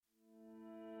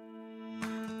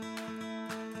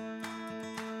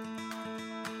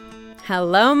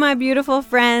Hello, my beautiful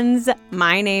friends.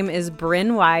 My name is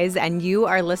Bryn Wise, and you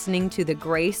are listening to the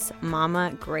Grace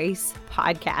Mama Grace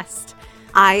podcast.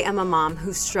 I am a mom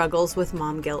who struggles with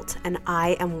mom guilt, and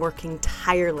I am working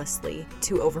tirelessly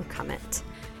to overcome it.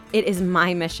 It is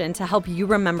my mission to help you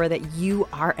remember that you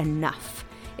are enough,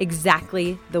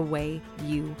 exactly the way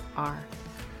you are.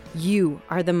 You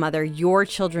are the mother your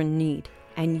children need,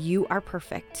 and you are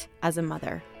perfect as a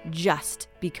mother just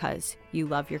because you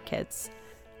love your kids.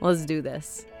 Let's do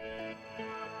this.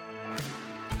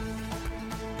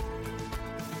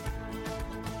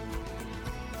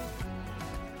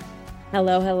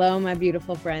 Hello, my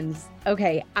beautiful friends.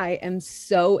 Okay, I am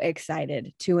so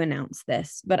excited to announce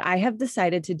this, but I have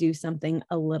decided to do something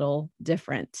a little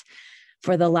different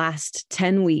for the last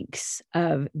 10 weeks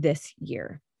of this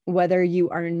year. Whether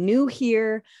you are new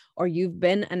here or you've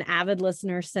been an avid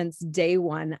listener since day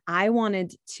one, I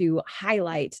wanted to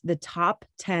highlight the top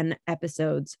 10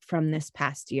 episodes from this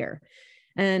past year.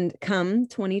 And come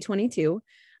 2022,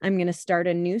 I'm going to start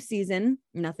a new season.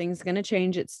 Nothing's going to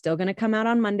change. It's still going to come out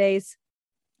on Mondays.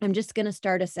 I'm just going to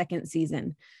start a second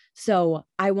season. So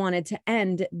I wanted to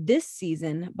end this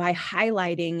season by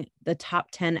highlighting the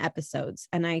top 10 episodes.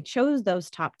 And I chose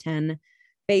those top 10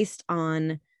 based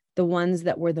on the ones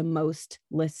that were the most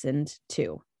listened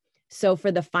to. So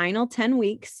for the final 10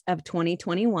 weeks of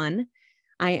 2021,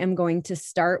 I am going to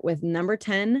start with number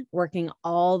 10, working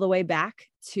all the way back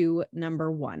to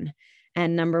number 1.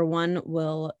 And number 1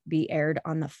 will be aired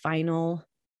on the final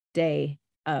Monday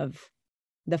of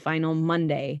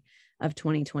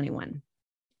 2021.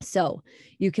 So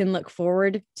you can look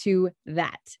forward to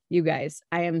that, you guys.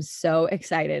 I am so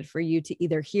excited for you to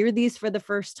either hear these for the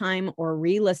first time or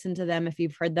re-listen to them if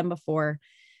you've heard them before,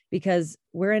 because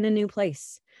we're in a new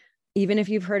place. Even if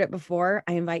you've heard it before,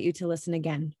 I invite you to listen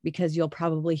again because you'll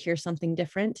probably hear something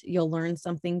different. You'll learn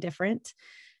something different.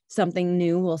 Something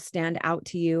new will stand out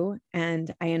to you.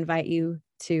 And I invite you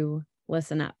to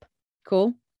listen up.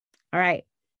 Cool? All right.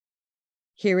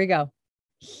 Here we go.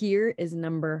 Here is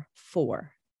number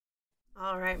 4.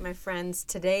 All right, my friends,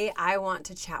 today I want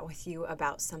to chat with you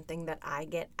about something that I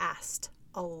get asked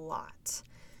a lot.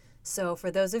 So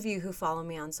for those of you who follow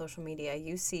me on social media,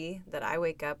 you see that I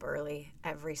wake up early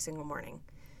every single morning.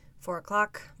 4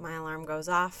 o'clock, my alarm goes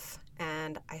off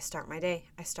and I start my day.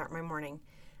 I start my morning.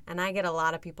 And I get a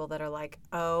lot of people that are like,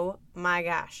 oh my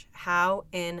gosh, how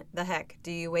in the heck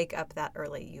do you wake up that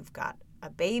early? You've got a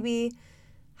baby.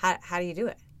 How do you do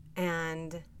it?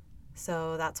 And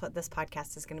so that's what this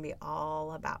podcast is going to be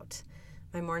all about.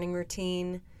 My morning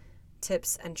routine,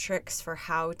 tips and tricks for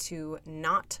how to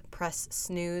not press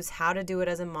snooze, how to do it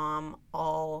as a mom,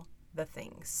 all the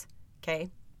things.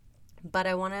 Okay? But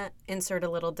I want to insert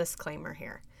a little disclaimer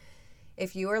here.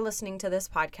 If you are listening to this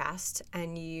podcast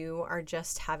and you are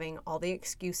just having all the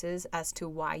excuses as to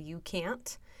why you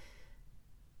can't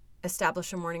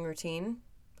establish a morning routine,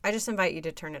 I just invite you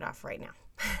to turn it off right now.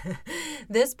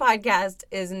 This podcast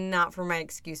is not for my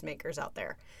excuse makers out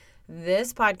there.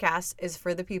 This podcast is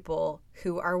for the people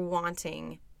who are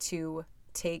wanting to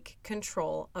take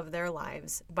control of their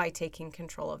lives by taking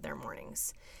control of their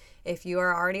mornings. If you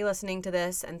are already listening to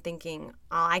this and thinking,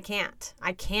 oh, I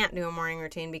can't do a morning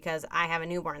routine because I have a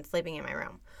newborn sleeping in my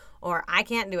room, or I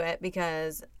can't do it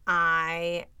because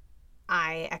I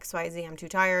XYZ, I'm too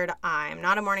tired. I'm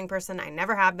not a morning person. I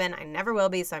never have been. I never will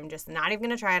be. So I'm just not even going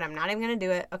to try it. I'm not even going to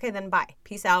do it. Okay, then bye.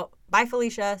 Peace out. Bye,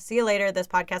 Felicia. See you later. This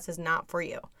podcast is not for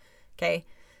you. Okay.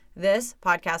 This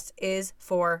podcast is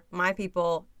for my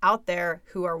people out there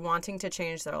who are wanting to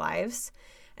change their lives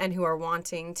and who are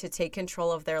wanting to take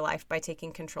control of their life by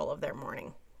taking control of their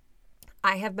morning.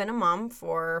 I have been a mom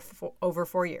for over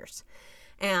 4 years,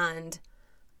 and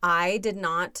I did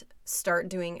not start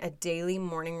doing a daily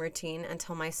morning routine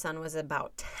until my son was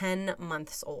about 10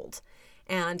 months old.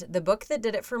 And the book that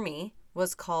did it for me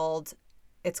was called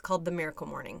The Miracle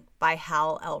Morning by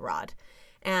Hal Elrod.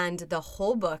 And the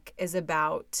whole book is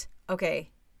about, okay,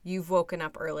 you've woken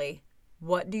up early.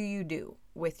 What do you do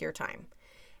with your time?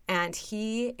 And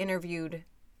he interviewed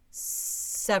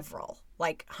several,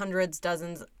 like hundreds,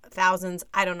 dozens, thousands,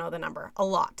 I don't know the number, a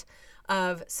lot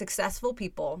of successful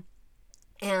people,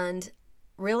 and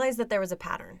realized that there was a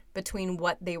pattern between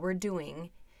what they were doing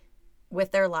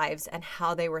with their lives and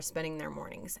how they were spending their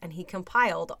mornings. And he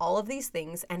compiled all of these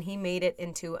things and he made it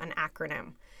into an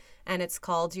acronym. And it's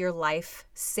called Your Life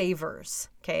Savers,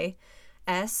 okay?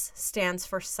 S stands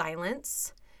for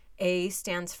silence. A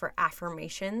stands for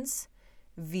affirmations.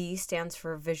 V stands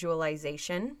for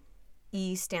visualization.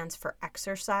 E stands for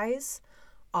exercise.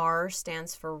 R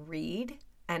stands for read.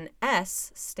 And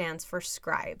S stands for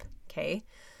scribe, okay?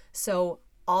 So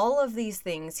all of these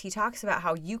things, he talks about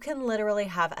how you can literally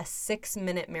have a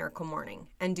 6-minute miracle morning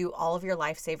and do all of your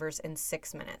lifesavers in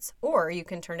 6 minutes. Or you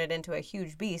can turn it into a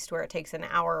huge beast where it takes an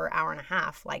hour or hour and a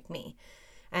half, like me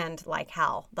and like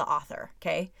Hal, the author,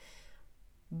 okay?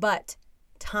 But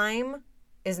time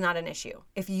is not an issue.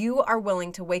 If you are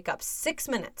willing to wake up 6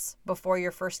 minutes before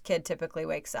your first kid typically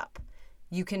wakes up,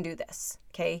 you can do this,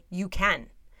 okay? You can.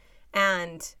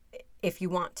 And if you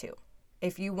want to.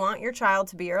 If you want your child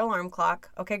to be your alarm clock,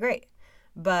 okay, great.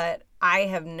 But I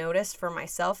have noticed for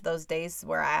myself those days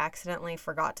where I accidentally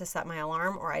forgot to set my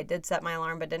alarm, or I did set my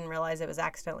alarm but didn't realize it was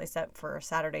accidentally set for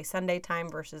Saturday, Sunday time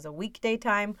versus a weekday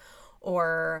time,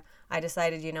 or I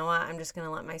decided, you know what, I'm just going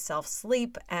to let myself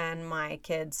sleep and my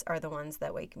kids are the ones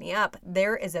that wake me up.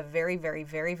 There is a very, very,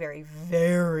 very, very,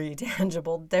 very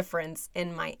tangible difference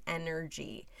in my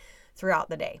energy throughout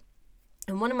the day.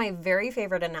 And one of my very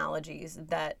favorite analogies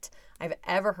that I've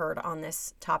ever heard on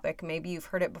this topic, maybe you've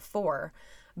heard it before,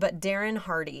 but Darren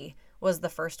Hardy was the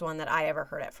first one that I ever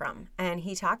heard it from. And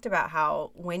he talked about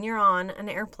how when you're on an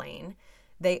airplane,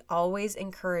 they always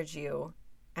encourage you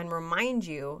and remind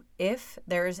you if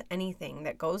there's anything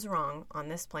that goes wrong on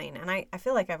this plane. And I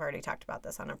feel like I've already talked about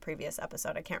this on a previous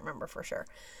episode. I can't remember for sure.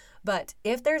 But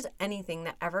if there's anything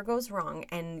that ever goes wrong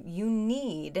and you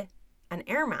need an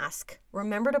air mask,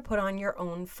 remember to put on your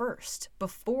own first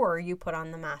before you put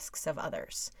on the masks of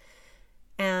others.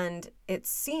 And it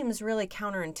seems really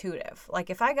counterintuitive. Like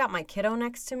if I got my kiddo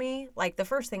next to me, like the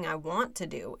first thing I want to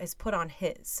do is put on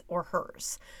his or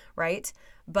hers, right?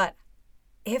 But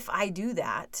if I do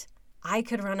that, I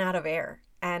could run out of air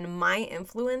and my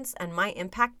influence and my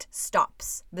impact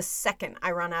stops the second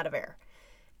I run out of air.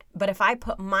 But if I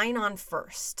put mine on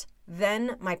first,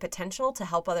 then my potential to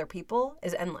help other people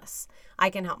is endless. I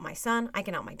can help my son, I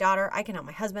can help my daughter, I can help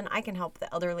my husband, I can help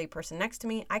the elderly person next to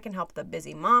me, I can help the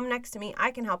busy mom next to me,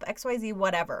 I can help XYZ,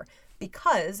 whatever,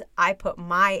 because I put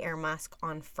my air mask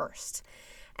on first.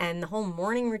 And the whole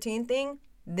morning routine thing,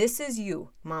 this is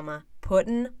you, mama,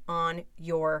 putting on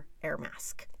your air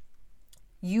mask.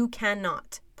 You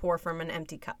cannot pour from an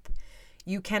empty cup.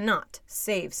 You cannot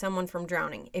save someone from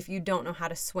drowning if you don't know how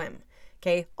to swim.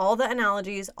 Okay, all the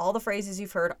analogies, all the phrases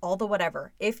you've heard, all the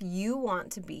whatever. If you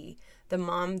want to be the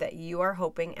mom that you are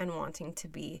hoping and wanting to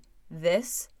be,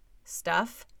 this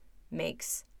stuff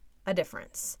makes a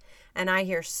difference. And I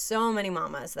hear so many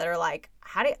mamas that are like,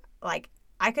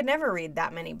 I could never read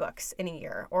that many books in a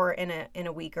year or in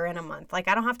a week or in a month. Like,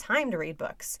 I don't have time to read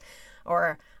books,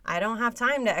 or I don't have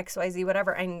time to XYZ,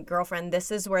 whatever. And girlfriend, this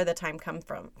is where the time comes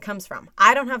from.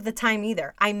 I don't have the time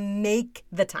either. I make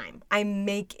the time. I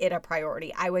make it a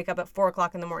priority. I wake up at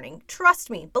 4:00 in the morning. Trust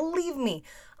me, believe me,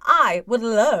 I would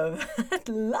love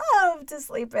to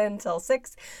sleep until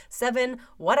 6, 7,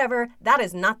 whatever. That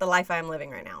is not the life I'm living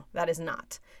right now. That is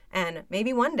not. And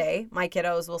maybe one day my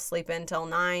kiddos will sleep until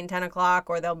 9, 10 o'clock,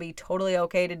 or they'll be totally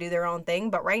okay to do their own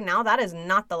thing. But right now, that is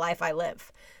not the life I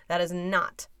live. That is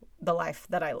not the life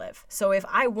that I live. So if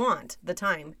I want the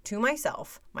time to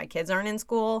myself, my kids aren't in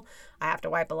school, I have to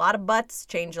wipe a lot of butts,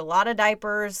 change a lot of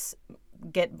diapers,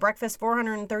 get breakfast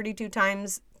 432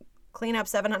 times, clean up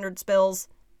 700 spills,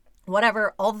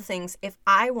 whatever, all the things. If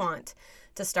I want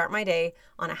to start my day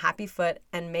on a happy foot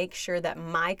and make sure that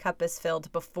my cup is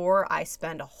filled before I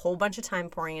spend a whole bunch of time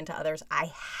pouring into others,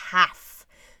 I have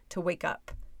to wake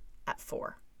up at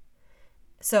 4.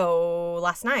 So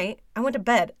last night I went to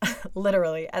bed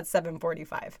literally at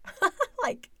 7:45.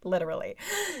 Like literally.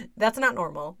 That's not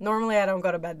normal. Normally I don't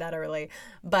go to bed that early,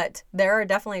 but there are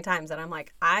definitely times that I'm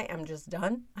like, I am just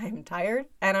done. I am tired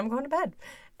and I'm going to bed.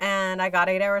 And I got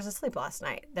 8 hours of sleep last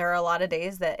night. There are a lot of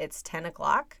days that it's 10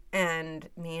 o'clock and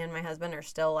me and my husband are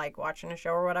still like watching a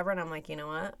show or whatever. And I'm like, you know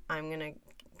what? I'm going to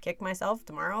kick myself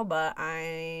tomorrow, but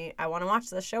I want to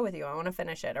watch this show with you. I want to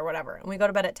finish it or whatever. And we go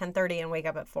to bed at 10:30 and wake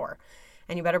up at 4.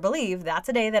 And you better believe that's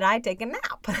a day that I take a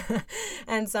nap.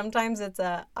 And sometimes it's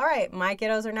all right, my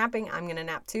kiddos are napping, I'm going to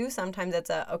nap too. Sometimes it's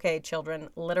okay, children,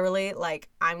 literally, like,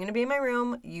 I'm going to be in my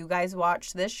room. You guys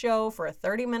watch this show for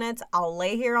 30 minutes. I'll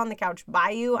lay here on the couch by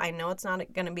you. I know it's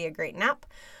not going to be a great nap,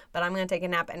 but I'm going to take a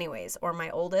nap anyways. Or my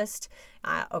oldest,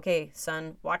 okay,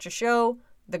 son, watch a show.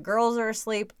 The girls are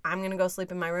asleep. I'm going to go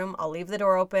sleep in my room. I'll leave the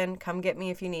door open. Come get me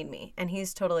if you need me. And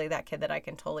he's totally that kid that I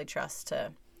can totally trust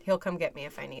to, he'll come get me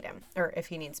if I need him or if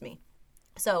he needs me.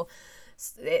 So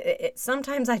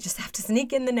sometimes I just have to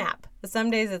sneak in the nap.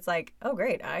 Some days it's like, oh,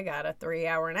 great, I got a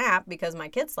 3-hour nap because my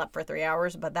kid slept for 3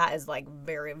 hours, but that is like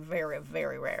very, very,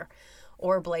 very rare.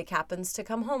 Or Blake happens to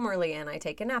come home early and I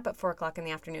take a nap at 4:00 in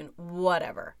the afternoon,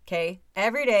 whatever, okay?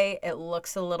 Every day it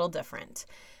looks a little different.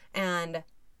 And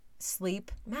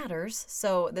sleep matters.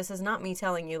 So this is not me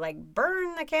telling you like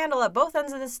burn the candle at both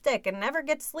ends of the stick and never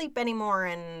get sleep anymore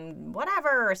and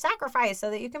whatever, or sacrifice so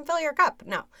that you can fill your cup.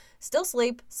 No, still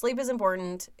sleep. Sleep is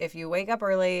important. If you wake up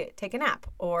early, take a nap,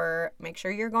 or make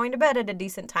sure you're going to bed at a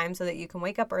decent time so that you can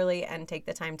wake up early and take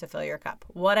the time to fill your cup.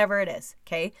 Whatever it is,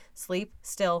 okay? Sleep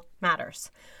still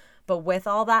matters. But with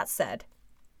all that said,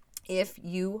 if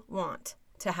you want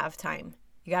to have time,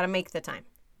 you got to make the time.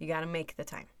 You got to make the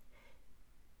time.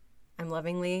 I'm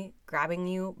lovingly grabbing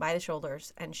you by the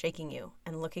shoulders and shaking you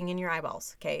and looking in your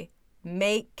eyeballs, okay?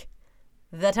 Make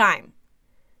the time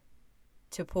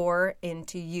to pour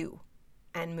into you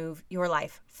and move your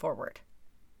life forward,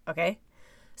 okay?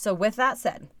 So with that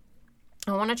said,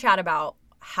 I want to chat about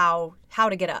how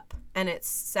to get up. And it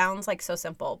sounds like so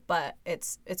simple, but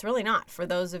it's really not. For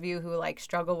those of you who like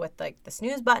struggle with like the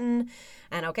snooze button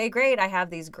and okay, great, I have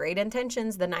these great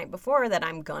intentions the night before that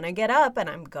I'm gonna get up and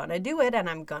I'm gonna do it and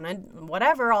I'm gonna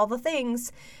whatever, all the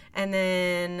things. And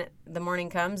then the morning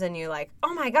comes and you're like,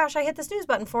 oh my gosh, I hit the snooze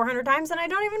button 400 times and I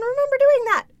don't even remember doing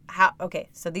that. Okay,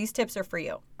 so these tips are for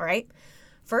you, all right?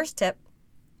 First tip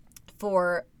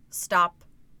for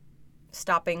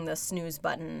stopping the snooze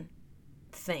button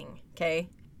thing, okay?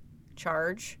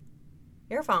 Charge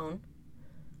your phone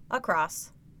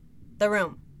across the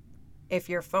room. If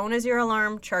your phone is your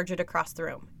alarm, charge it across the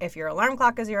room. If your alarm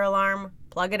clock is your alarm,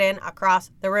 plug it in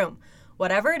across the room.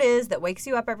 Whatever it is that wakes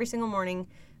you up every single morning,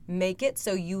 make it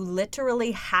so you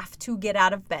literally have to get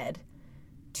out of bed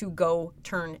to go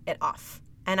turn it off.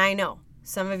 And I know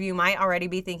some of you might already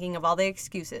be thinking of all the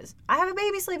excuses. I have a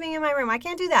baby sleeping in my room. I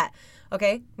can't do that.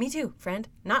 Okay, me too, friend.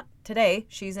 Not today.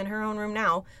 She's in her own room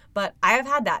now, but I have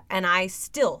had that, and I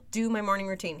still do my morning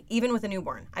routine, even with a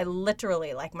newborn. I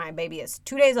literally, like, my baby is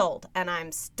 2 days old, and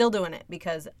I'm still doing it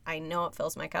because I know it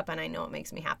fills my cup, and I know it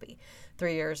makes me happy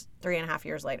 3.5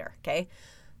 years later, okay?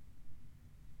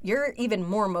 You're even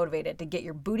more motivated to get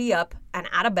your booty up and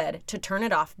out of bed to turn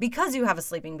it off because you have a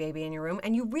sleeping baby in your room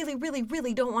and you really, really,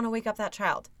 really don't want to wake up that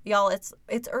child. Y'all, it's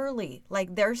early.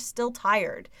 Like, they're still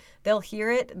tired. They'll hear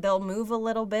it. They'll move a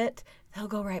little bit. They'll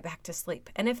go right back to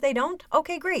sleep. And if they don't,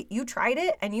 okay, great. You tried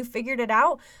it and you figured it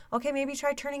out. Okay, maybe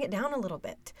try turning it down a little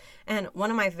bit. And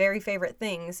one of my very favorite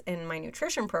things in my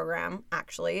nutrition program,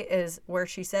 actually, is where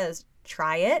she says,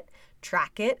 try it,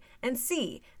 track it, and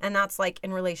see. And that's like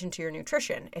in relation to your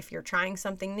nutrition. If you're trying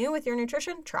something new with your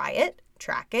nutrition, try it,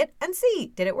 track it, and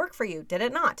see. Did it work for you? Did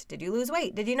it not? Did you lose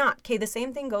weight? Did you not? Okay, the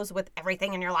same thing goes with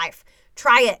everything in your life.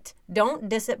 Try it. Don't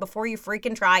diss it before you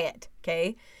freaking try it,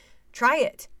 okay? Try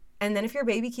it. And then if your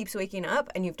baby keeps waking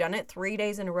up and you've done it 3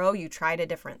 days in a row, you tried a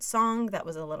different song that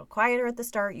was a little quieter at the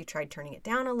start, you tried turning it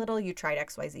down a little, you tried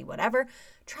XYZ, whatever,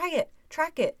 try it,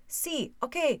 track it, see,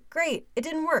 okay, great, it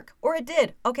didn't work, or it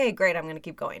did, okay, great, I'm going to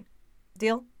keep going.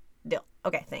 Deal? Deal.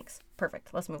 Okay, thanks.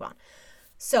 Perfect. Let's move on.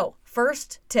 So,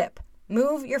 first tip,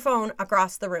 move your phone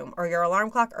across the room or your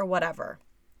alarm clock or whatever.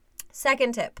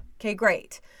 Second tip, okay,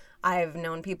 great. I've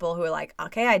known people who are like,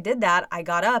 okay, I did that. I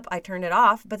got up, I turned it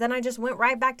off, but then I just went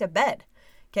right back to bed.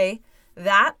 Okay.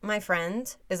 That, my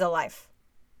friend, is a life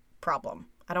problem.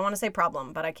 I don't want to say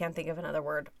problem, but I can't think of another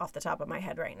word off the top of my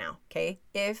head right now. Okay.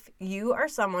 If you are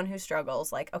someone who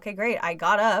struggles, like, okay, great. I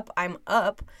got up, I'm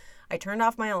up, I turned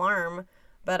off my alarm,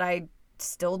 but I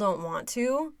still don't want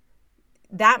to.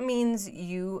 That means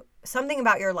something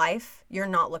about your life you're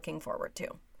not looking forward to.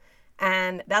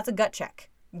 And that's a gut check.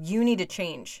 You need to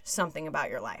change something about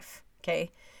your life,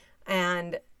 okay?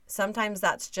 And sometimes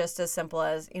that's just as simple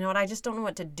as, you know what, I just don't know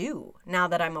what to do now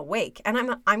that I'm awake. And I'm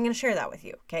going to share that with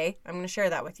you, okay? I'm going to share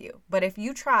that with you. But if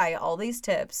you try all these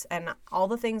tips and all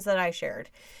the things that I shared,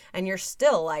 and you're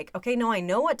still like, okay, no, I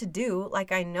know what to do.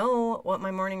 Like, I know what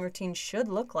my morning routine should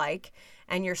look like.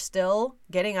 And you're still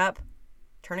getting up,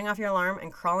 turning off your alarm,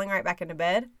 and crawling right back into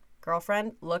bed,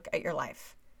 girlfriend, look at your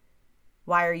life.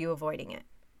 Why are you avoiding it?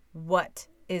 What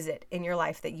is it in your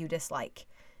life that you dislike?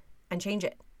 And change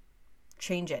it.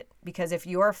 Change it. Because if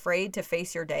you're afraid to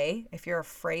face your day, if you're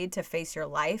afraid to face your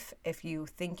life, if you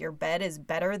think your bed is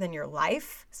better than your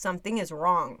life, something is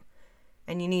wrong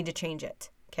and you need to change it.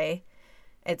 Okay.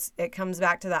 It comes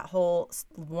back to that whole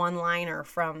one-liner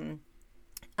from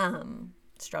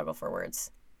Struggle for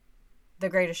Words, The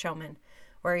Greatest Showman,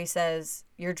 where he says,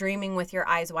 you're dreaming with your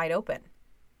eyes wide open.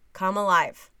 Come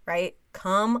alive, right?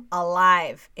 Come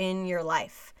alive in your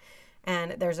life.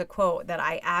 And there's a quote that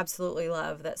I absolutely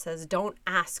love that says, don't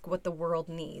ask what the world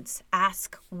needs.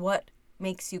 Ask what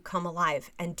makes you come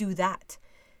alive and do that.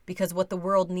 Because what the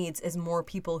world needs is more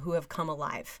people who have come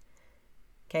alive.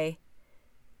 Okay?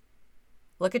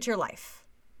 Look at your life.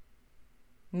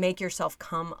 Make yourself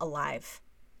come alive.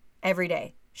 Every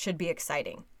day should be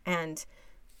exciting. And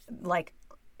like,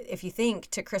 if you think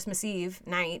to Christmas Eve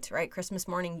night, right, Christmas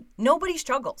morning, nobody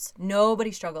struggles.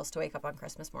 Nobody struggles to wake up on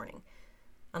Christmas morning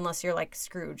unless you're like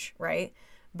Scrooge, right?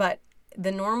 But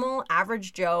the normal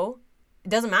average Joe, it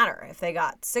doesn't matter if they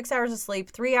got 6 hours of sleep,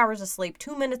 3 hours of sleep,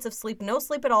 2 minutes of sleep, no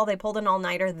sleep at all, they pulled an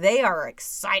all-nighter, they are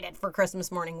excited for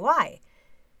Christmas morning. Why?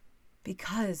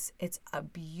 Because it's a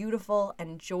beautiful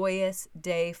and joyous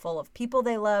day full of people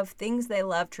they love, things they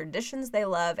love, traditions they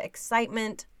love,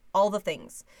 excitement, all the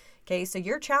things. Okay, so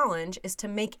your challenge is to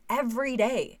make every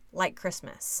day like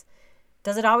Christmas.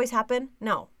 Does it always happen?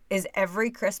 No. Is every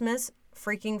Christmas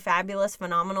freaking fabulous,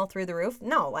 phenomenal, through the roof?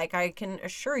 No. Like, I can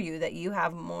assure you that you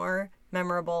have more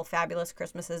memorable, fabulous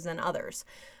Christmases than others.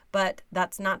 But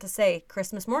that's not to say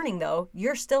Christmas morning, though,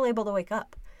 you're still able to wake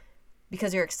up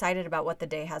because you're excited about what the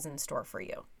day has in store for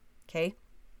you. Okay?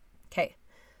 Okay.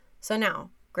 So now,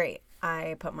 great.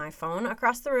 I put my phone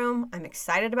across the room. I'm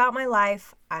excited about my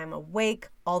life. I'm awake,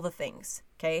 all the things.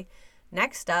 Okay.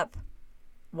 Next up,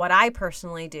 what I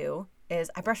personally do is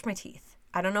I brush my teeth.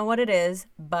 I don't know what it is,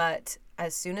 but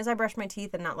as soon as I brush my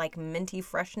teeth and that like minty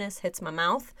freshness hits my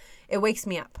mouth, it wakes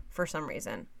me up for some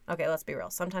reason. Okay, let's be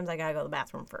real. Sometimes I gotta go to the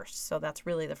bathroom first. So that's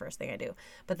really the first thing I do.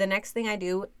 But the next thing I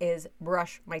do is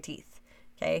brush my teeth.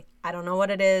 Okay. I don't know what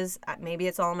it is. Maybe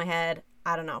it's all in my head.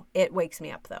 I don't know. It wakes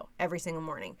me up though, every single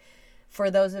morning. For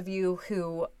those of you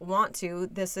who want to,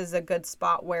 this is a good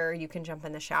spot where you can jump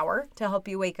in the shower to help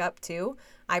you wake up too.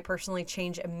 I personally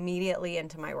change immediately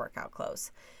into my workout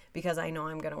clothes because I know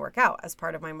I'm going to work out as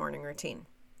part of my morning routine.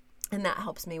 And that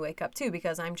helps me wake up too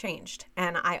because I'm changed.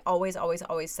 And I always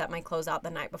set my clothes out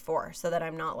the night before so that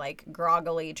I'm not like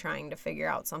groggily trying to figure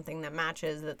out something that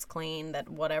matches, that's clean, that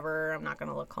whatever, I'm not going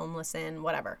to look homeless in,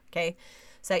 whatever. Okay.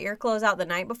 Set your clothes out the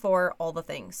night before, all the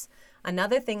things.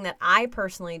 Another thing that I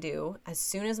personally do as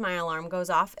soon as my alarm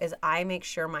goes off is I make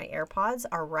sure my AirPods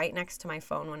are right next to my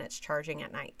phone when it's charging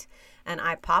at night. And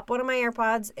I pop one of my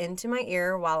AirPods into my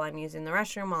ear while I'm using the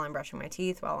restroom, while I'm brushing my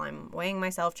teeth, while I'm weighing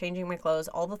myself, changing my clothes,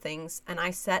 all the things. And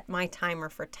I set my timer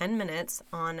for 10 minutes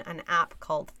on an app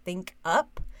called Think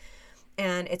Up.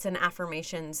 And it's an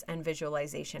affirmations and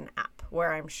visualization app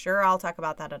where I'm sure I'll talk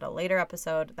about that at a later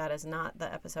episode. That is not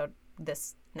the episode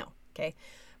okay?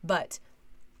 But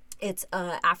it's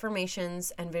a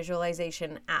affirmations and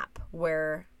visualization app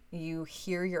where you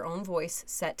hear your own voice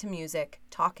set to music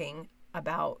talking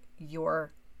about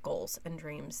your goals and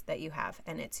dreams that you have.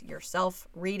 And it's yourself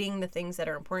reading the things that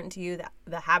are important to you,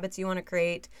 the habits you want to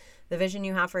create, the vision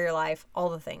you have for your life, all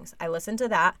the things. I listen to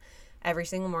that every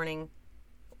single morning,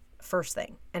 first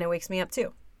thing, and it wakes me up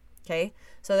too. Okay,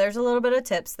 so there's a little bit of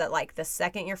tips that like the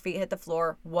second your feet hit the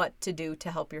floor, what to do to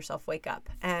help yourself wake up.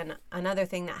 And another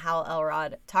thing that Hal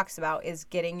Elrod talks about is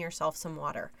getting yourself some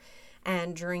water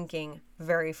and drinking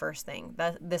very first thing.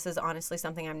 This is honestly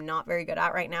something I'm not very good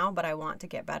at right now, but I want to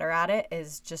get better at it,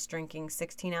 is just drinking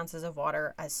 16 ounces of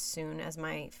water as soon as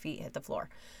my feet hit the floor.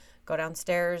 Go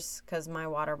downstairs because my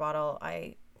water bottle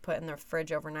I put in the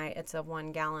fridge overnight. It's a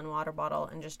 1 gallon water bottle,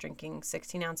 and just drinking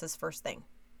 16 ounces first thing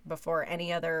before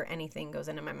anything goes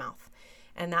into my mouth.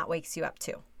 And that wakes you up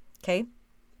too. Okay.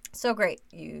 So great.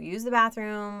 You use the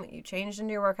bathroom, you changed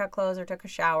into your workout clothes or took a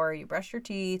shower, you brushed your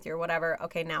teeth, or whatever.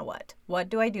 Okay. Now what? What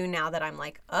do I do now that I'm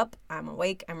like up, I'm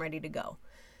awake, I'm ready to go?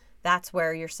 That's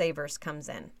where your savers comes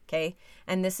in. Okay.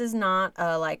 And this is not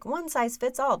a like one size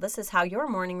fits all. This is how your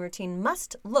morning routine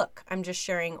must look. I'm just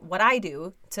sharing what I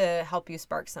do to help you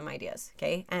spark some ideas.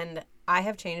 Okay. And I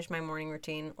have changed my morning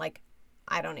routine like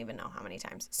I don't even know how many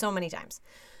times. So many times.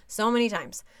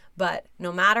 But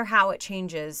no matter how it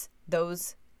changes,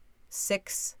 those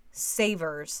 6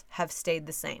 savers have stayed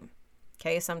the same.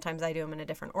 Okay. Sometimes I do them in a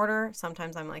different order.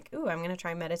 Sometimes I'm like, ooh, I'm going to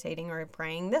try meditating or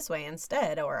praying this way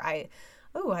instead. Or I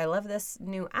love this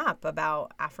new app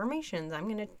about affirmations. I'm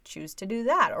going to choose to do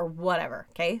that or whatever.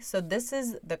 Okay. So this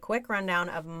is the quick rundown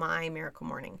of my miracle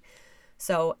morning.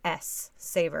 So S,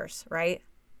 savers, right?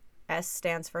 S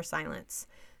stands for silence.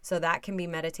 So that can be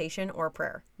meditation or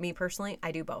prayer. Me personally,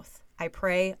 I do both. I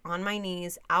pray on my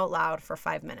knees out loud for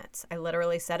 5 minutes. I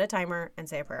literally set a timer and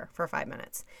say a prayer for 5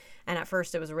 minutes. And at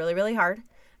first it was really, really hard.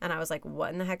 And I was like,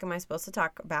 what in the heck am I supposed to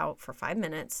talk about for 5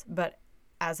 minutes? But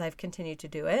as I've continued to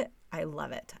do it, I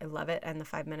love it. And the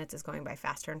 5 minutes is going by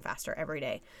faster and faster every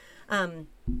day. And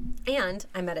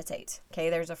I meditate.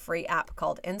 Okay. There's a free app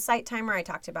called Insight Timer. I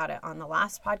talked about it on the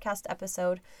last podcast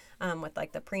episode with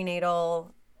like the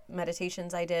prenatal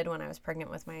meditations I did when I was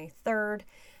pregnant with my third,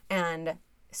 and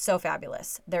so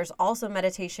fabulous. There's also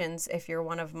meditations if you're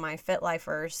one of my Fit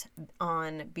Lifers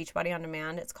on Beachbody On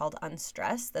Demand. It's called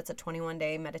Unstressed. That's a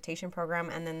 21-day meditation program.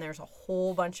 And then there's a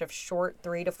whole bunch of short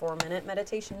 3 to 4 minute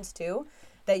meditations too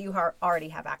that you already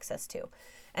have access to.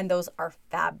 And those are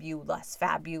fabulous,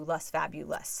 fabulous,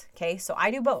 fabulous. Okay, so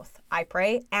I do both. I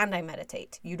pray and I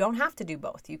meditate. You don't have to do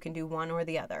both. You can do one or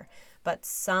the other, but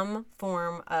some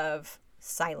form of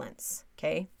silence.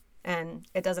 Okay, and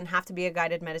it doesn't have to be a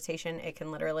guided meditation. It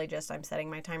can literally just, I'm setting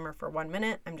my timer for 1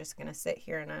 minute. I'm just going to sit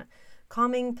here in a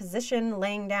calming position,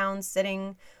 laying down,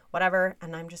 sitting, whatever,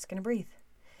 and I'm just going to breathe.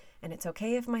 And it's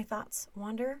okay if my thoughts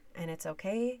wander, and it's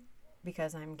okay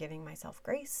because I'm giving myself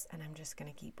grace, and I'm just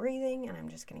going to keep breathing, and I'm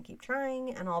just going to keep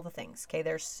trying, and all the things. Okay,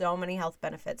 there's so many health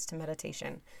benefits to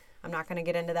meditation. I'm not going to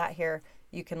get into that here.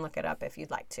 You can look it up if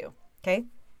you'd like to. Okay.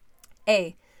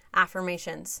 A,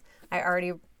 affirmations. I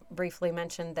already briefly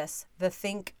mentioned this. The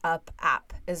Think Up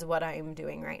app is what I am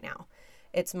doing right now.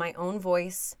 It's my own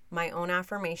voice, my own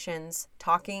affirmations,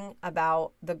 talking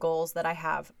about the goals that I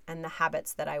have and the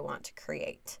habits that I want to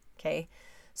create. Okay.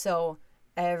 So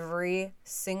every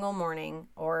single morning,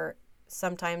 or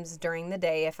sometimes during the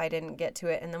day, if I didn't get to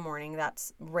it in the morning,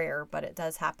 that's rare, but it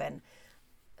does happen.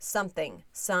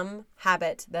 Some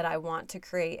habit that I want to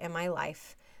create in my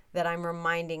life that I'm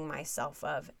reminding myself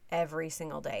of every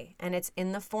single day. And it's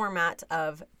in the format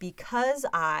of because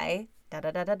I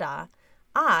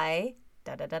I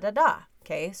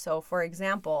Okay, so for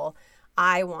example,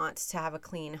 I want to have a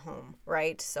clean home,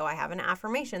 right? So I have an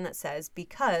affirmation that says,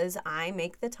 because I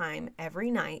make the time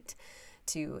every night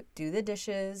to do the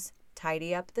dishes,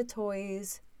 tidy up the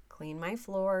toys, clean my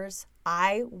floors,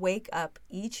 I wake up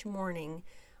each morning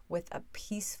with a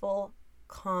peaceful,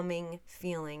 calming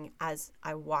feeling as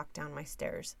I walk down my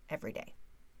stairs every day.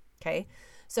 Okay,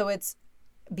 so it's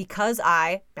because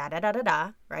I,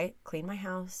 right? Clean my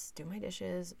house, do my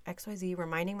dishes, XYZ,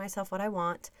 reminding myself what I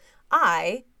want.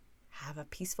 I have a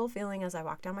peaceful feeling as I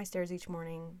walk down my stairs each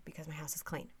morning because my house is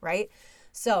clean, right?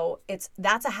 So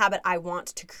that's a habit I want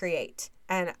to create.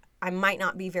 And I might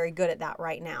not be very good at that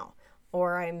right now,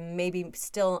 or I'm maybe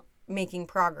still making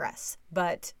progress,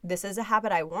 but this is a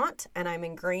habit I want, and I'm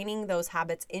ingraining those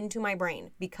habits into my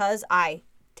brain because I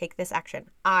take this action.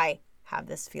 I have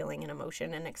this feeling and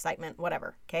emotion and excitement,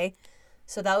 whatever. Okay.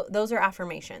 So those are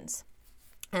affirmations.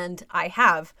 And I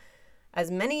have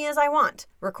as many as I want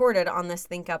recorded on this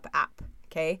Think Up app.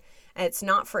 Okay. And it's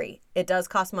not free. It does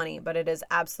cost money, but it is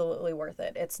absolutely worth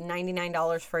it. It's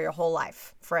 $99 for your whole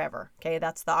life forever. Okay.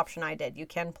 That's the option I did. You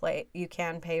can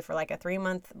pay for like a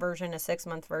 3-month version, a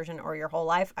 6-month version, or your whole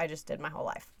life. I just did my whole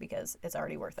life because it's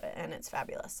already worth it and it's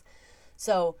fabulous.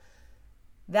 So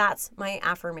that's my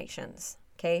affirmations.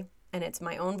 Okay. And it's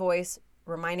my own voice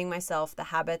reminding myself the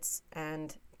habits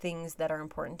and things that are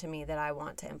important to me that I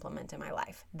want to implement in my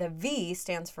life. The V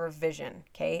stands for vision,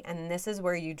 okay? And this is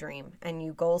where you dream and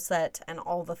you goal set and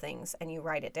all the things, and you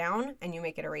write it down and you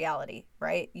make it a reality,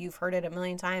 right? You've heard it a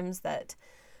million times that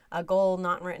a goal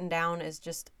not written down is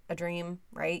just a dream,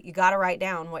 right? You got to write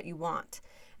down what you want,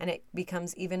 and it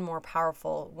becomes even more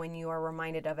powerful when you are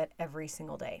reminded of it every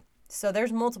single day. So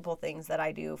there's multiple things that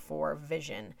I do for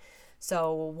vision.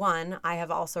 So 1, I have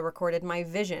also recorded my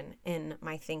vision in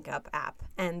my Think Up app,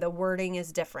 and the wording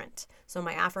is different. So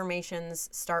my affirmations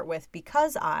start with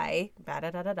because I,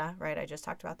 right? I just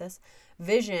talked about this.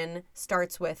 Vision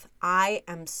starts with I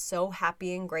am so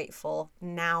happy and grateful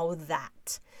now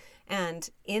that. And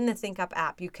in the Think Up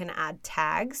app, you can add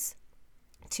tags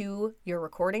to your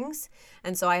recordings.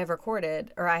 And so I have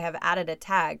added a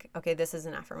tag. Okay, this is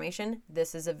an affirmation.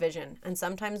 This is a vision. And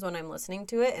sometimes when I'm listening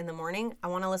to it in the morning, I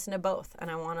want to listen to both, and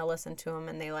I want to listen to them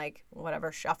and they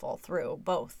shuffle through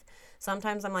both.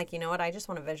 Sometimes I'm like, you know what? I just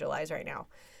want to visualize right now.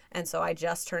 And so I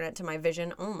just turn it to my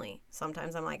vision only.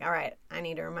 Sometimes I'm like, all right, I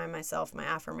need to remind myself my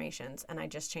affirmations, and I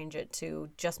just change it to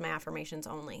just my affirmations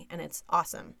only. And it's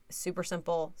awesome. Super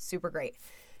simple, super great.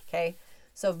 Okay.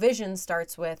 So vision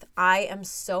starts with, I am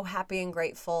so happy and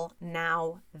grateful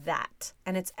now that,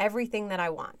 and it's everything that I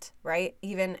want, right?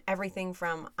 Even everything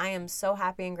from, I am so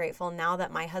happy and grateful now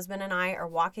that my husband and I are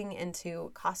walking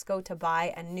into Costco to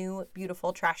buy a new,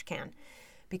 beautiful trash can,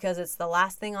 because it's the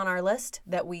last thing on our list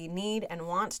that we need and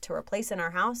want to replace in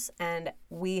our house. And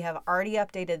we have already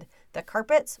updated the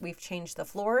carpets. We've changed the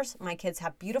floors. My kids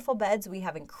have beautiful beds. We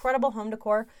have incredible home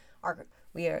decor.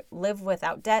 We live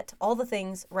without debt, all the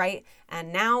things, right?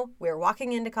 And now we're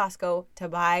walking into Costco to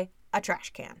buy a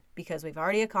trash can because we've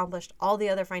already accomplished all the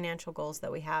other financial goals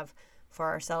that we have for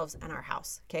ourselves and our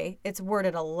house, okay? It's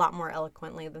worded a lot more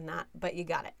eloquently than that, but you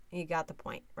got it. You got the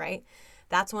point, right?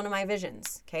 That's one of my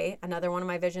visions, okay? Another one of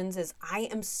my visions is I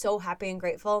am so happy and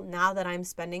grateful now that I'm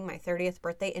spending my 30th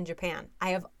birthday in Japan.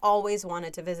 I have always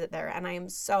wanted to visit there, and I am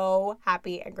so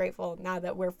happy and grateful now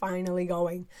that we're finally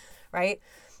going, right?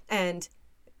 And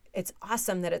it's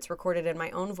awesome that it's recorded in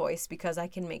my own voice because I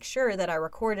can make sure that I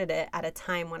recorded it at a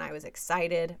time when I was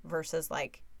excited versus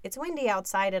like, it's windy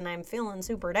outside and I'm feeling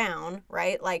super down,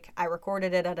 right? Like I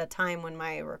recorded it at a time when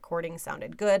my recording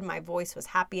sounded good, my voice was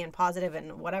happy and positive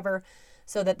and whatever,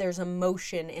 so that there's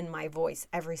emotion in my voice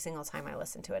every single time I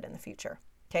listen to it in the future.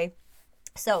 Okay.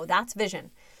 So that's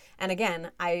vision. And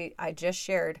again, I just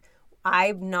shared,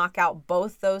 I knock out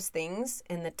both those things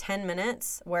in the 10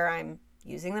 minutes where I'm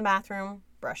using the bathroom,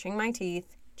 brushing my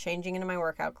teeth, changing into my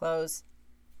workout clothes,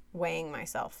 weighing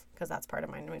myself, because that's part of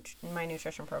my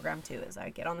nutrition program too, is I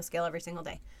get on the scale every single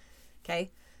day.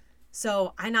 Okay.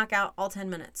 So I knock out all 10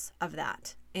 minutes of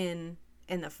that in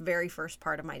the very first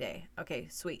part of my day. Okay,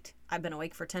 sweet. I've been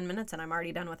awake for 10 minutes and I'm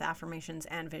already done with affirmations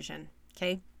and vision.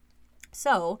 Okay.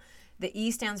 So the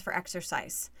E stands for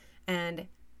exercise. And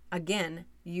again,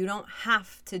 you don't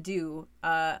have to do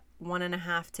a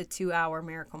 1.5 to 2 hour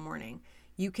miracle morning.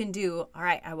 You can do, all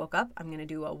right, I woke up, I'm going to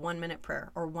do a 1 minute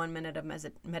prayer or 1 minute of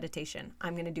meditation.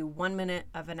 I'm going to do 1 minute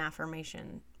of an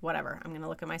affirmation, whatever. I'm going to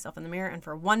look at myself in the mirror, and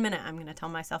for 1 minute, I'm going to tell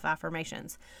myself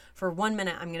affirmations. For 1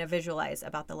 minute, I'm going to visualize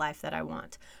about the life that I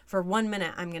want. For 1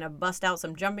 minute, I'm going to bust out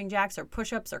some jumping jacks or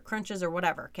push-ups or crunches or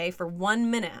whatever, okay? For 1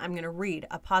 minute, I'm going to read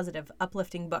a positive,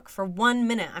 uplifting book. For 1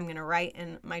 minute, I'm going to write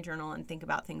in my journal and think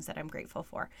about things that I'm grateful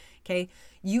for, okay?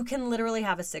 You can literally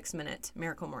have a 6-minute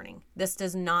miracle morning. This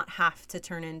does not have to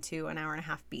turn into an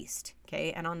 1.5-hour beast,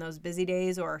 okay? And on those busy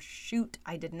days, or shoot,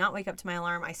 I did not wake up to my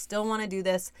alarm, I still want to do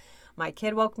this. My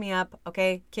kid woke me up,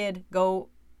 okay? Kid, go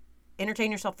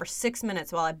entertain yourself for 6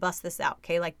 minutes while I bust this out,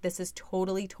 okay? Like, this is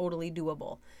totally, totally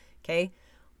doable, okay?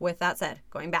 With that said,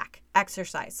 going back,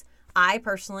 exercise. I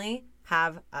personally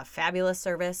have a fabulous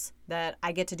service that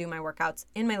I get to do my workouts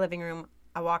in my living room.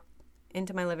 I walk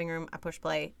into my living room, I push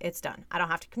play, it's done. I don't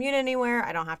have to commute anywhere.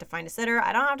 I don't have to find a sitter.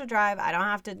 I don't have to drive. I don't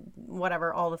have to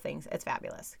whatever, all the things. It's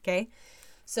fabulous, okay?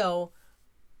 So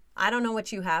I don't know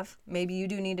what you have. Maybe you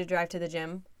do need to drive to the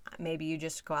gym. Maybe you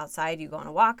just go outside, you go on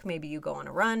a walk. Maybe you go on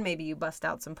a run. Maybe you bust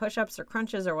out some push-ups or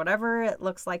crunches or whatever it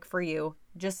looks like for you.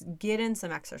 Just get in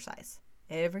some exercise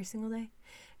every single day.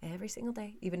 Every single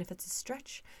day, even if it's a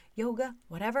stretch, yoga,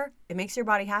 whatever. It makes your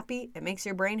body happy. It makes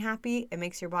your brain happy. It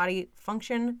makes your body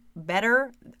function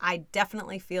better. I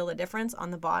definitely feel the difference on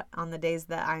the days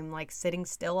that I'm like sitting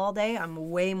still all day.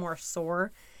 I'm way more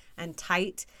sore and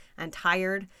tight and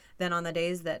tired than on the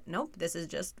days that, nope, this is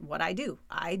just what I do.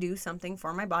 I do something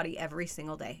for my body every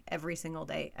single day, every single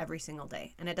day, every single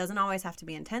day. And it doesn't always have to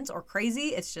be intense or crazy.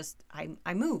 It's just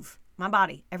I move my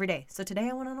body every day. So today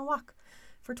I went on a walk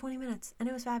for 20 minutes and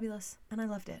it was fabulous and I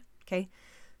loved it. Okay.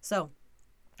 So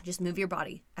just move your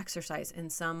body, exercise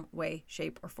in some way,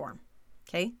 shape, or form.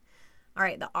 Okay. All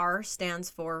right. The R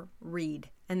stands for read.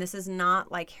 And this is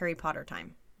not like Harry Potter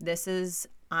time. This is,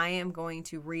 I am going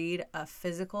to read a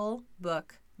physical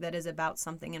book that is about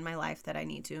something in my life that I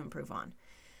need to improve on.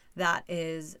 That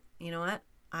is, you know what?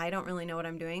 I don't really know what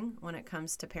I'm doing when it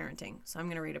comes to parenting. So I'm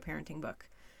going to read a parenting book.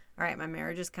 All right. My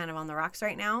marriage is kind of on the rocks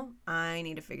right now. I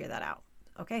need to figure that out.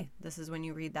 Okay, this is when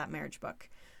you read that marriage book.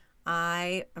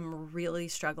 I am really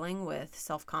struggling with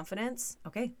self-confidence.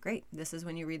 Okay, great. This is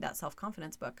when you read that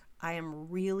self-confidence book. I am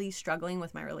really struggling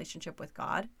with my relationship with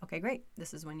God. Okay, great.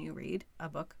 This is when you read a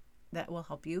book that will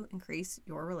help you increase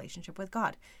your relationship with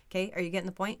God. Okay, are you getting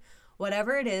the point?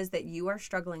 Whatever it is that you are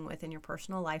struggling with in your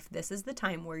personal life, this is the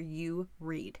time where you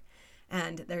read.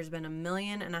 And there's been 1.5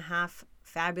 million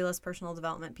fabulous personal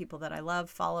development people that I love,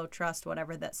 follow, trust,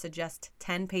 whatever, that suggest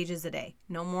 10 pages a day.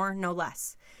 No more, no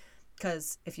less.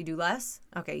 Because if you do less,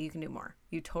 okay, you can do more.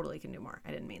 You totally can do more.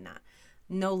 I didn't mean that.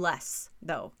 No less,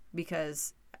 though,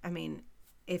 because, I mean,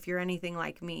 if you're anything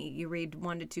like me, you read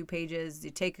 1 to 2 pages,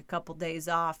 you take a couple days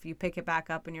off, you pick it back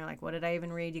up, and you're like, what did I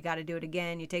even read? You got to do it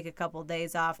again. You take a couple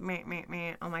days off.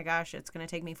 Oh my gosh, it's going to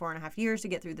take me 4.5 years to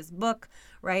get through this book,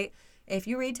 right? If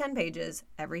you read 10 pages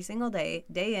every single day,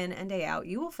 day in and day out,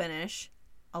 you will finish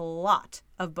a lot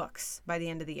of books by the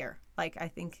end of the year. Like, I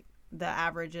think the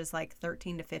average is like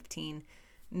 13 to 15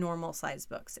 normal size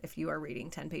books if you are reading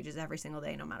 10 pages every single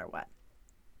day, no matter what.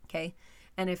 Okay.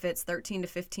 And if it's 13 to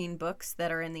 15 books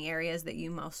that are in the areas that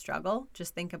you most struggle,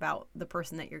 just think about the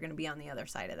person that you're going to be on the other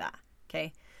side of that.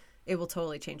 Okay. It will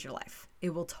totally change your life.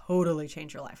 It will totally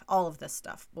change your life. All of this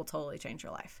stuff will totally change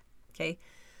your life. Okay.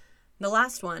 The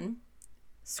last one,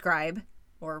 scribe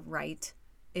or write,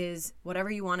 is whatever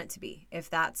you want it to be. If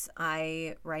that's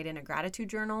I write in a gratitude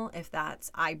journal, if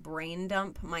that's I brain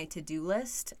dump my to-do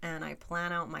list and I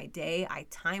plan out my day, I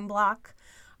time block,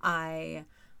 I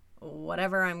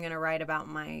whatever. I'm going to write about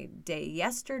my day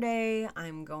yesterday.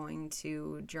 I'm going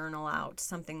to journal out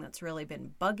something that's really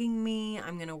been bugging me.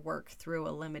 I'm going to work through a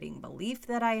limiting belief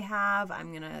that I have. I'm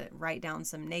going to write down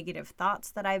some negative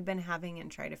thoughts that I've been having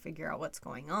and try to figure out what's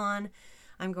going on.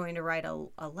 I'm going to write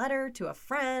a letter to a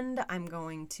friend. I'm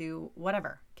going to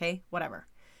whatever, okay? Whatever.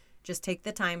 Just take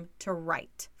the time to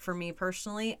write. For me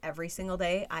personally, every single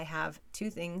day, I have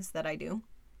 2 things that I do.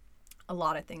 A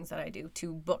lot of things that I do.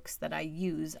 2 books that I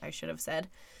use, I should have said.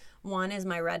 One is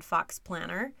my Red Fox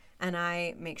planner, and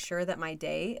I make sure that my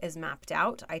day is mapped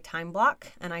out. I time block,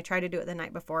 and I try to do it the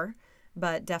night before,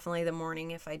 but definitely the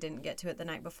morning if I didn't get to it the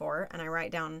night before. And I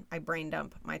write down, I brain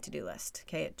dump my to-do list.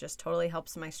 Okay, it just totally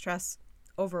helps my stress,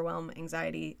 overwhelm,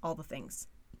 anxiety, all the things.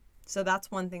 So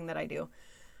that's one thing that I do.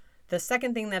 The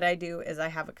second thing that I do is I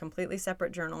have a completely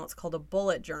separate journal. It's called a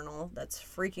bullet journal. That's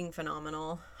freaking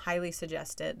phenomenal. Highly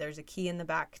suggest it. There's a key in the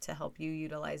back to help you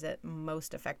utilize it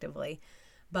most effectively.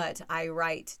 But I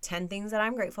write 10 things that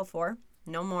I'm grateful for.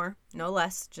 No more, no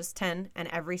less, just 10. And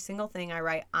every single thing I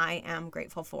write, I am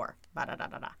grateful for.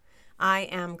 Ba-da-da-da-da. I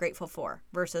am grateful for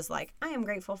versus like, I am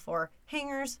grateful for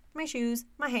hangers, my shoes,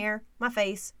 my hair, my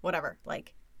face, whatever.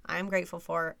 Like, I am grateful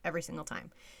for every single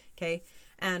time. Okay.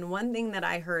 And one thing that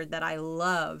I heard that I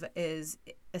love is,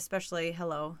 especially,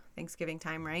 Thanksgiving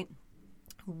time, right?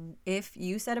 If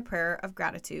you said a prayer of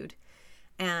gratitude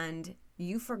and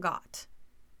you forgot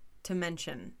to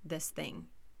mention this thing,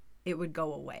 it would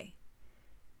go away.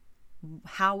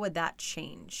 How would that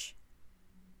change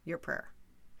your prayer?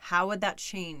 How would that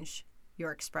change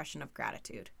your expression of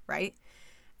gratitude, right?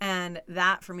 And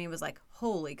that for me was like,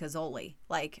 holy cazoli.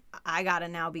 Like, I gotta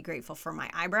now be grateful for my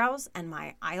eyebrows and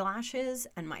my eyelashes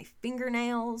and my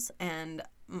fingernails and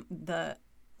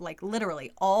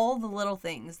literally all the little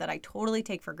things that I totally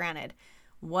take for granted.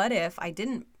 What if I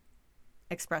didn't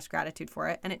express gratitude for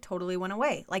it and it totally went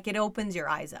away? Like, it opens your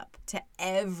eyes up to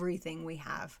everything we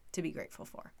have to be grateful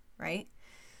for, right?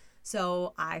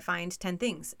 So I find 10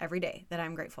 things every day that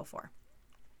I'm grateful for.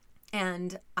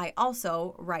 And I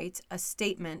also write a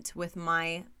statement with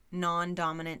my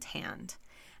non-dominant hand.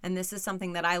 And this is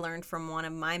something that I learned from one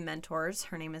of my mentors.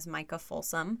 Her name is Micah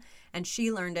Folsom, and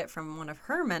she learned it from one of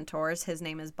her mentors. His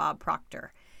name is Bob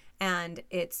Proctor. And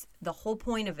it's the whole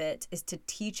point of it is to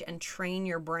teach and train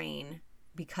your brain,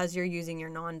 because you're using your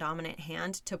non-dominant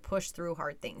hand, to push through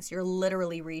hard things. You're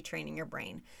literally retraining your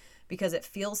brain because it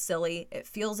feels silly, it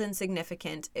feels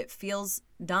insignificant, it feels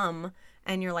dumb,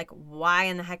 and you're like, why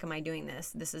in the heck am I doing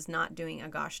this? This is not doing a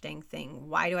gosh dang thing.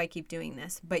 Why do I keep doing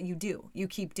this? But you do. You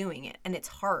keep doing it, and it's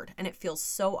hard, and it feels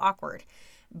so awkward.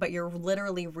 But you're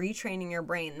literally retraining your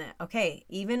brain that, okay,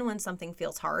 even when something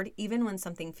feels hard, even when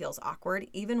something feels awkward,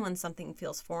 even when something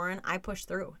feels foreign, I push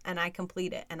through, and I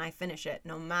complete it, and I finish it,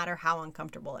 no matter how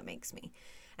uncomfortable it makes me.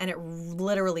 And it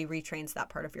literally retrains that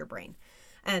part of your brain.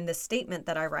 And the statement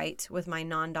that I write with my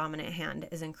non-dominant hand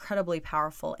is incredibly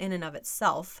powerful in and of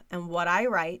itself. And what I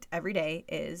write every day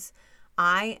is,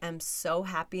 I am so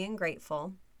happy and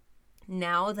grateful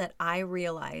now that I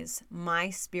realize my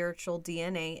spiritual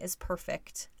DNA is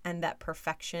perfect and that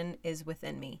perfection is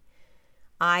within me.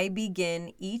 I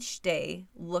begin each day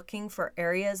looking for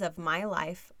areas of my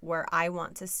life where I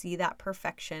want to see that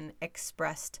perfection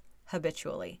expressed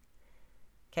habitually.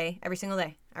 Okay, every single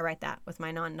day I write that with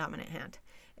my non-dominant hand.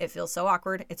 It feels so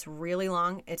awkward. It's really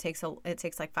long. It takes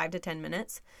like 5 to 10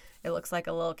 minutes. It looks like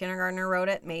a little kindergartner wrote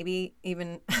it, maybe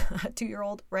even a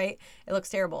 2-year-old, right? It looks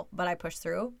terrible, but I push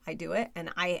through. I do it,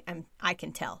 and I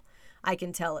can tell. I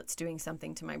can tell it's doing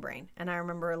something to my brain. And I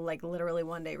remember like literally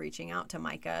one day reaching out to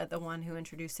Micah, the one who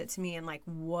introduced it to me, and like,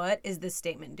 what is this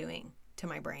statement doing to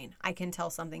my brain? I can tell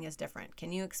something is different.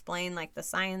 Can you explain like the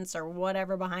science or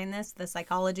whatever behind this, the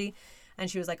psychology?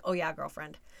 And she was like, oh yeah,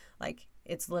 girlfriend, like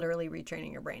it's literally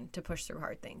retraining your brain to push through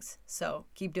hard things. So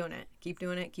keep doing it, keep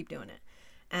doing it, keep doing it.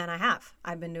 And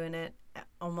I've been doing it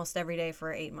almost every day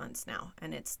for 8 months now,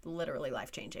 and it's literally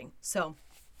life-changing. So,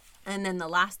 and then the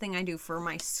last thing I do for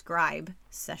my scribe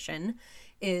session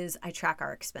is I track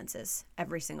our expenses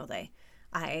every single day.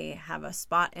 I have a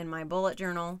spot in my bullet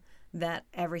journal that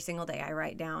every single day I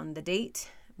write down the date,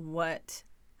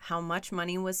 how much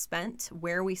money was spent,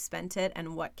 where we spent it,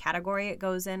 and what category it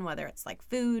goes in, whether it's like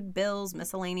food, bills,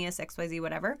 miscellaneous, XYZ,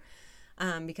 whatever,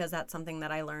 because that's something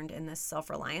that I learned in this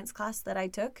self-reliance class that I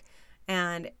took.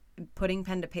 And putting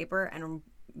pen to paper and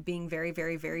being very,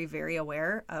 very, very, very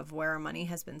aware of where our money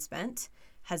has been spent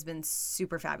has been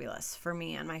super fabulous for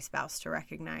me and my spouse to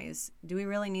recognize, do we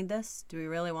really need this? Do we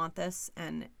really want this?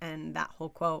 And that whole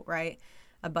quote, right?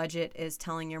 A budget is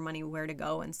telling your money where to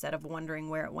go instead of wondering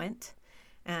where it went.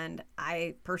 And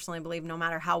I personally believe no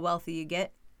matter how wealthy you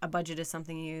get, a budget is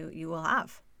something you will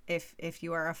have. if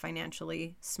you are a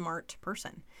financially smart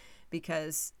person,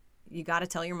 because you got to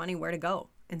tell your money where to go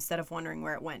instead of wondering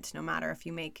where it went, no matter if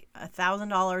you make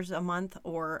 $1,000 a month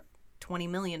or $20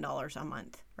 million a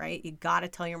month, right? You got to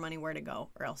tell your money where to go,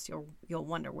 or else you'll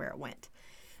wonder where it went.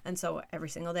 And so every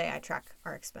single day I track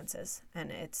our expenses,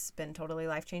 and it's been totally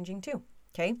life-changing too.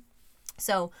 Okay.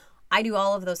 So I do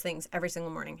all of those things every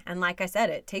single morning. And like I said,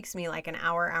 it takes me like an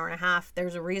hour, hour and a half.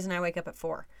 There's a reason I wake up at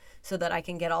 4, so that I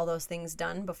can get all those things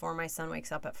done before my son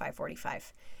wakes up at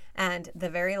 5:45. And the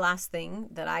very last thing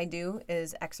that I do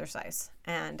is exercise.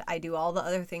 And I do all the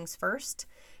other things first.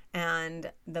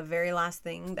 And the very last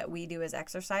thing that we do is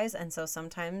exercise. And so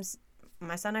sometimes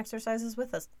my son exercises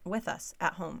with us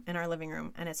at home in our living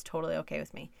room, and it's totally okay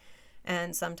with me.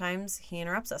 And sometimes he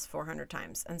interrupts us 400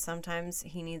 times. And sometimes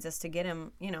he needs us to get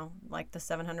him, like the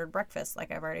 700 breakfast,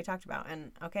 like I've already talked about.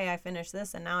 And okay, I finished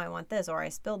this and now I want this, or I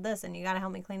spilled this and you got to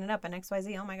help me clean it up, and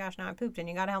XYZ. Oh my gosh, now I pooped and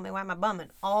you got to help me wipe my bum, and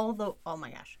oh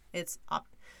my gosh, it's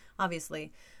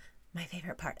obviously my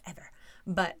favorite part ever.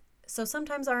 But so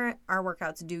sometimes our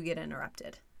workouts do get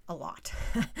interrupted a lot.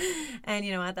 And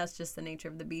you know what? That's just the nature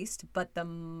of the beast. But the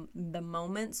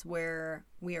moments where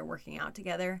we are working out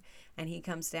together and he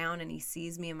comes down and he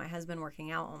sees me and my husband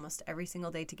working out almost every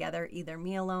single day together, either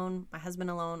me alone, my husband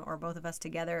alone, or both of us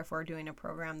together if we're doing a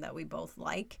program that we both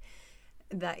like,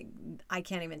 that I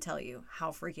can't even tell you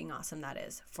how freaking awesome that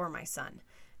is for my son.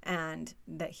 And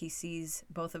that he sees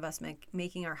both of us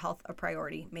making our health a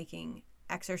priority, making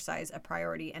exercise a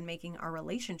priority, and making our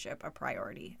relationship a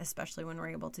priority, especially when we're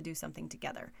able to do something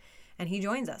together. And he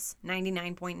joins us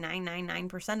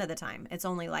 99.999% of the time. It's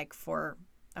only like for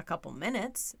a couple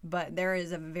minutes, but there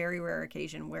is a very rare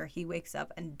occasion where he wakes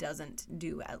up and doesn't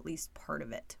do at least part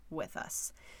of it with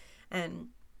us. And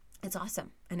it's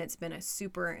awesome. And it's been a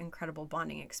super incredible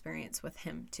bonding experience with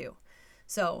him too.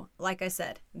 So like I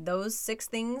said, those 6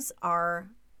 things are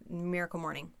Miracle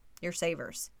Morning, your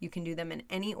savers. You can do them in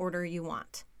any order you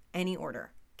want, any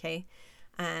order, okay?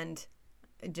 And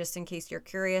just in case you're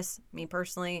curious, me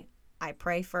personally, I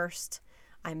pray first,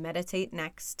 I meditate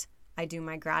next, I do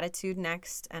my gratitude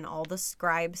next, and all the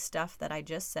scribe stuff that I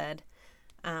just said.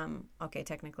 Okay,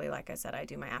 technically, like I said, I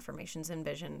do my affirmations and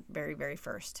vision very, very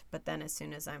first. But then as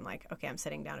soon as I'm like, okay, I'm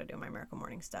sitting down to do my Miracle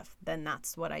Morning stuff, then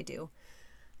that's what I do.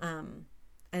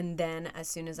 And then as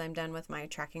soon as I'm done with my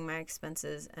tracking my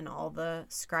expenses and all the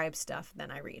scribe stuff,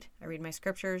 then I read. I read my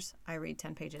scriptures. I read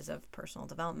 10 pages of personal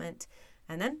development,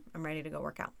 and then I'm ready to go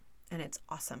work out. And it's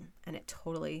awesome. And it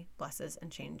totally blesses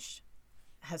and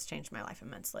has changed my life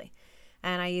immensely.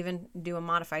 And I even do a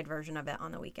modified version of it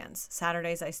on the weekends.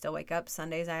 Saturdays, I still wake up.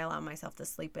 Sundays, I allow myself to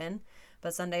sleep in.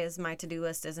 But Sundays, my to-do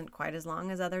list isn't quite as long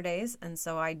as other days. And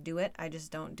so I do it. I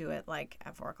just don't do it like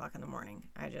at 4 o'clock in the morning.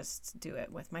 I just do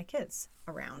it with my kids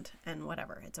around and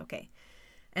whatever. It's okay.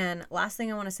 And last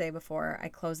thing I want to say before I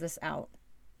close this out,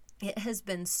 it has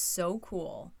been so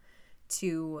cool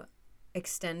to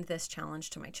extend this challenge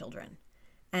to my children.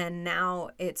 And now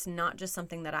it's not just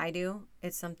something that I do,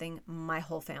 it's something my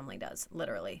whole family does,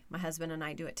 literally. My husband and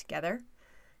I do it together.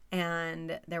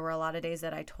 And there were a lot of days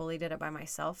that I totally did it by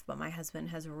myself, but my husband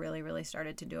has really, really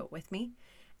started to do it with me.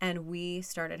 And we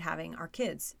started having our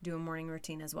kids do a morning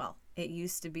routine as well. It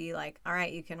used to be like, all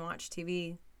right, you can watch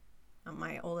TV.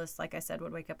 My oldest, like I said,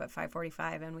 would wake up at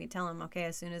 5:45, and we'd tell him, okay,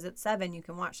 as soon as it's 7, you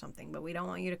can watch something, but we don't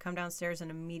want you to come downstairs and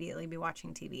immediately be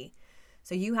watching TV.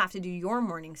 So you have to do your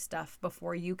morning stuff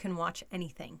before you can watch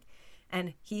anything.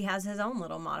 And he has his own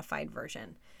little modified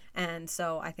version. And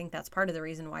so I think that's part of the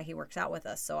reason why he works out with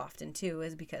us so often too,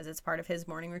 is because it's part of his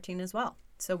morning routine as well.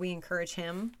 So we encourage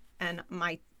him, and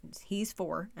he's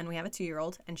 4 and we have a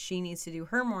 2-year-old, and she needs to do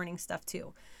her morning stuff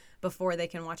too before they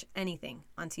can watch anything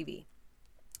on TV.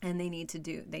 And they need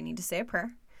to say a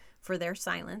prayer for their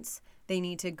silence. They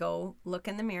need to go look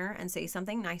in the mirror and say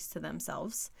something nice to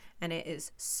themselves. And it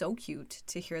is so cute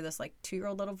to hear this like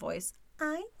 2-year-old little voice,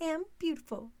 I am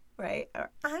beautiful, right? Or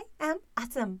I am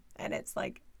awesome. And it's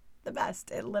like the best.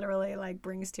 It literally like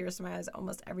brings tears to my eyes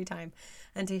almost every time.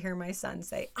 And to hear my son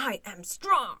say, I am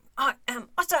strong, I am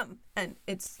awesome. And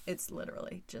it's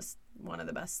literally just one of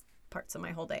the best parts of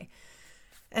my whole day.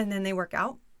 And then they work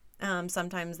out.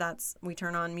 Sometimes we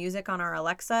turn on music on our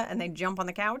Alexa and they jump on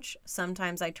the couch.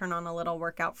 Sometimes I turn on a little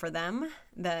workout for them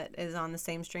that is on the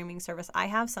same streaming service I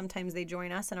have. Sometimes they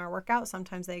join us in our workout.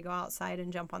 Sometimes they go outside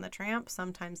and jump on the tramp.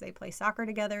 Sometimes they play soccer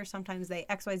together. Sometimes they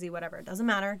XYZ, whatever. It doesn't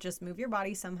matter. Just move your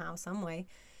body somehow, some way.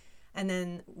 And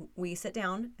then we sit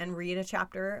down and read a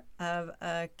chapter of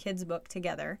a kid's book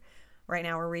together. Right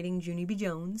now we're reading Junie B.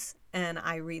 Jones, and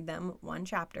I read them one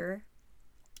chapter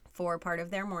for part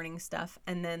of their morning stuff,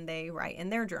 and then they write in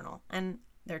their journal. And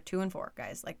they're 2 and 4,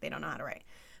 guys. Like, they don't know how to write.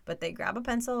 but they grab a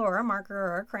pencil or a marker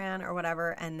or a crayon or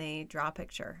whatever, and they draw a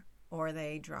picture, or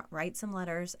they write some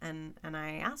letters, and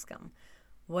I ask them,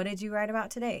 what did you write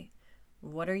about today?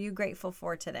 What are you grateful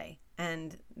for today?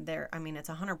 And it's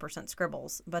 100%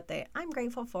 scribbles, but I'm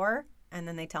grateful for, and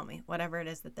then they tell me whatever it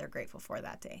is that they're grateful for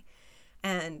that day.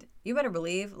 And you better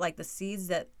believe, like, the seeds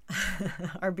that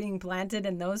are being planted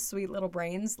in those sweet little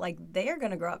brains, like, they are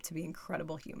going to grow up to be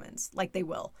incredible humans. Like, they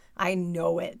will. I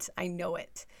know it.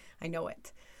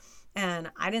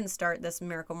 And I didn't start this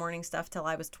Miracle Morning stuff till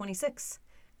I was 26.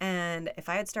 And if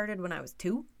I had started when I was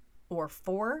 2 or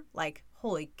 4, like,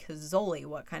 holy cazoli,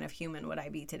 what kind of human would I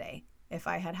be today if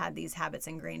I had these habits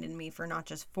ingrained in me for not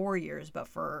just 4 years, but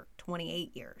for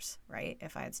 28 years, right?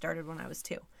 If I had started when I was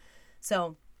 2.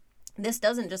 So this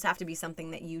doesn't just have to be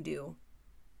something that you do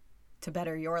to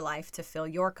better your life, to fill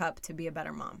your cup, to be a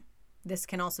better mom. This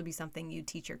can also be something you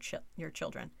teach your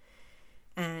children.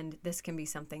 And this can be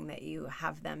something that you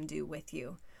have them do with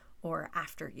you or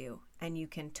after you, and you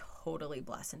can totally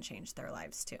bless and change their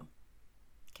lives too.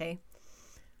 Okay?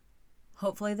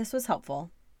 Hopefully this was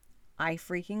helpful. I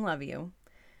freaking love you,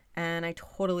 and I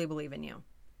totally believe in you.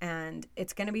 And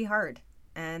it's going to be hard,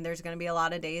 and there's going to be a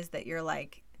lot of days that you're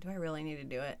like, do I really need to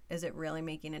do it? Is it really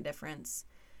making a difference?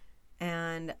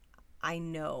 And I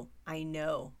know,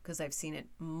 because I've seen it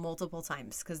multiple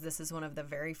times, because this is one of the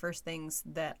very first things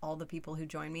that all the people who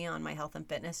join me on my health and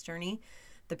fitness journey,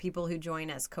 the people who join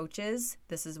as coaches,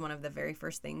 this is one of the very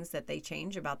first things that they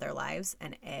change about their lives.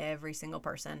 And every single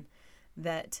person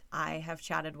that I have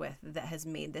chatted with that has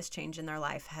made this change in their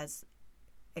life has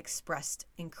expressed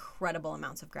incredible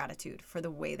amounts of gratitude for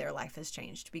the way their life has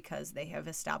changed because they have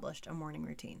established a morning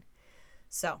routine.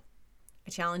 So I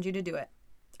challenge you to do it.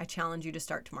 I challenge you to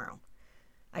start tomorrow.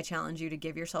 I challenge you to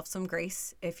give yourself some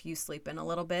grace if you sleep in a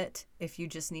little bit, if you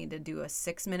just need to do a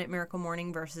 6-minute miracle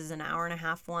morning versus an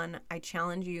hour-and-a-half one. I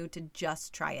challenge you to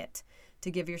just try it,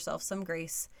 to give yourself some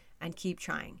grace and keep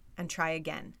trying and try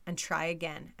again and try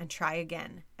again and try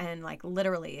again. And like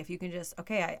literally, if you can just,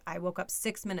 okay, I woke up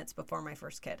 6 minutes before my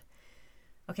first kid.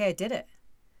 Okay, I did it.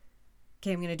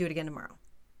 Okay, I'm going to do it again tomorrow.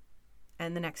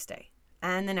 And the next day.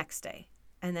 And the next day.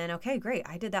 And then, okay, great.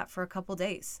 I did that for a couple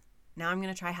days. Now I'm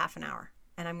going to try half an hour.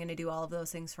 And I'm going to do all of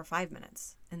those things for 5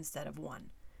 minutes instead of 1.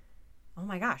 Oh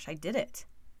my gosh, I did it.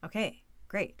 Okay,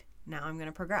 great. Now I'm going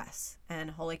to progress.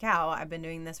 And holy cow, I've been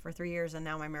doing this for 3 years, and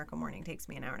now my miracle morning takes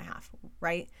me an hour and a half,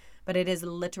 right? But it is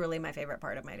literally my favorite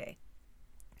part of my day.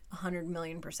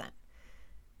 100,000,000%.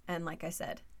 And like I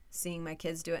said, seeing my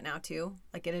kids do it now too,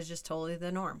 like it is just totally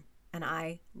the norm. And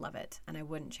I love it. And I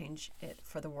wouldn't change it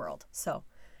for the world. So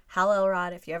Hal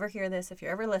Elrod, if you ever hear this, if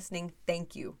you're ever listening,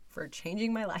 thank you for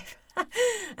changing my life.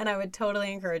 And I would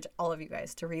totally encourage all of you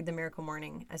guys to read The Miracle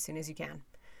Morning as soon as you can.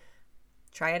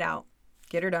 Try it out.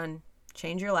 Get her done.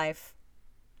 Change your life.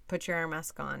 Put your air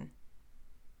mask on.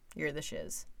 You're the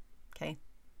shiz. Okay?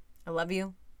 I love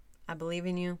you. I believe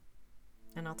in you.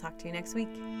 And I'll talk to you next week.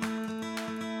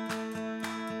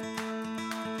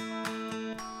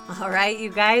 All right, you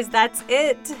guys, that's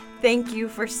it. Thank you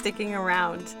for sticking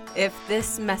around. If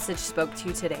this message spoke to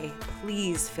you today,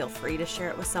 please feel free to share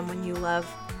it with someone you love.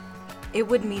 It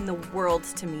would mean the world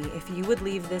to me if you would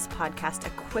leave this podcast a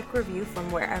quick review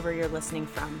from wherever you're listening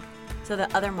from, so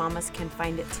that other mamas can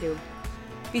find it too.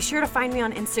 Be sure to find me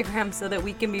on Instagram so that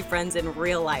we can be friends in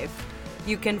real life.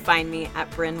 You can find me at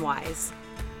Bryn Wise.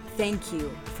 Thank you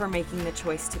for making the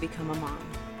choice to become a mom.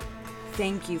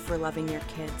 Thank you for loving your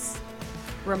kids.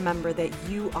 Remember that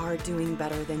you are doing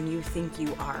better than you think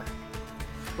you are.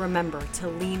 Remember to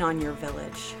lean on your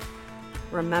village.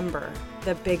 Remember,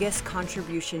 the biggest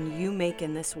contribution you make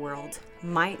in this world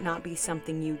might not be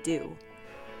something you do,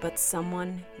 but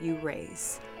someone you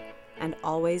raise. And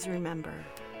always remember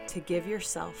to give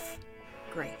yourself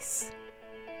grace.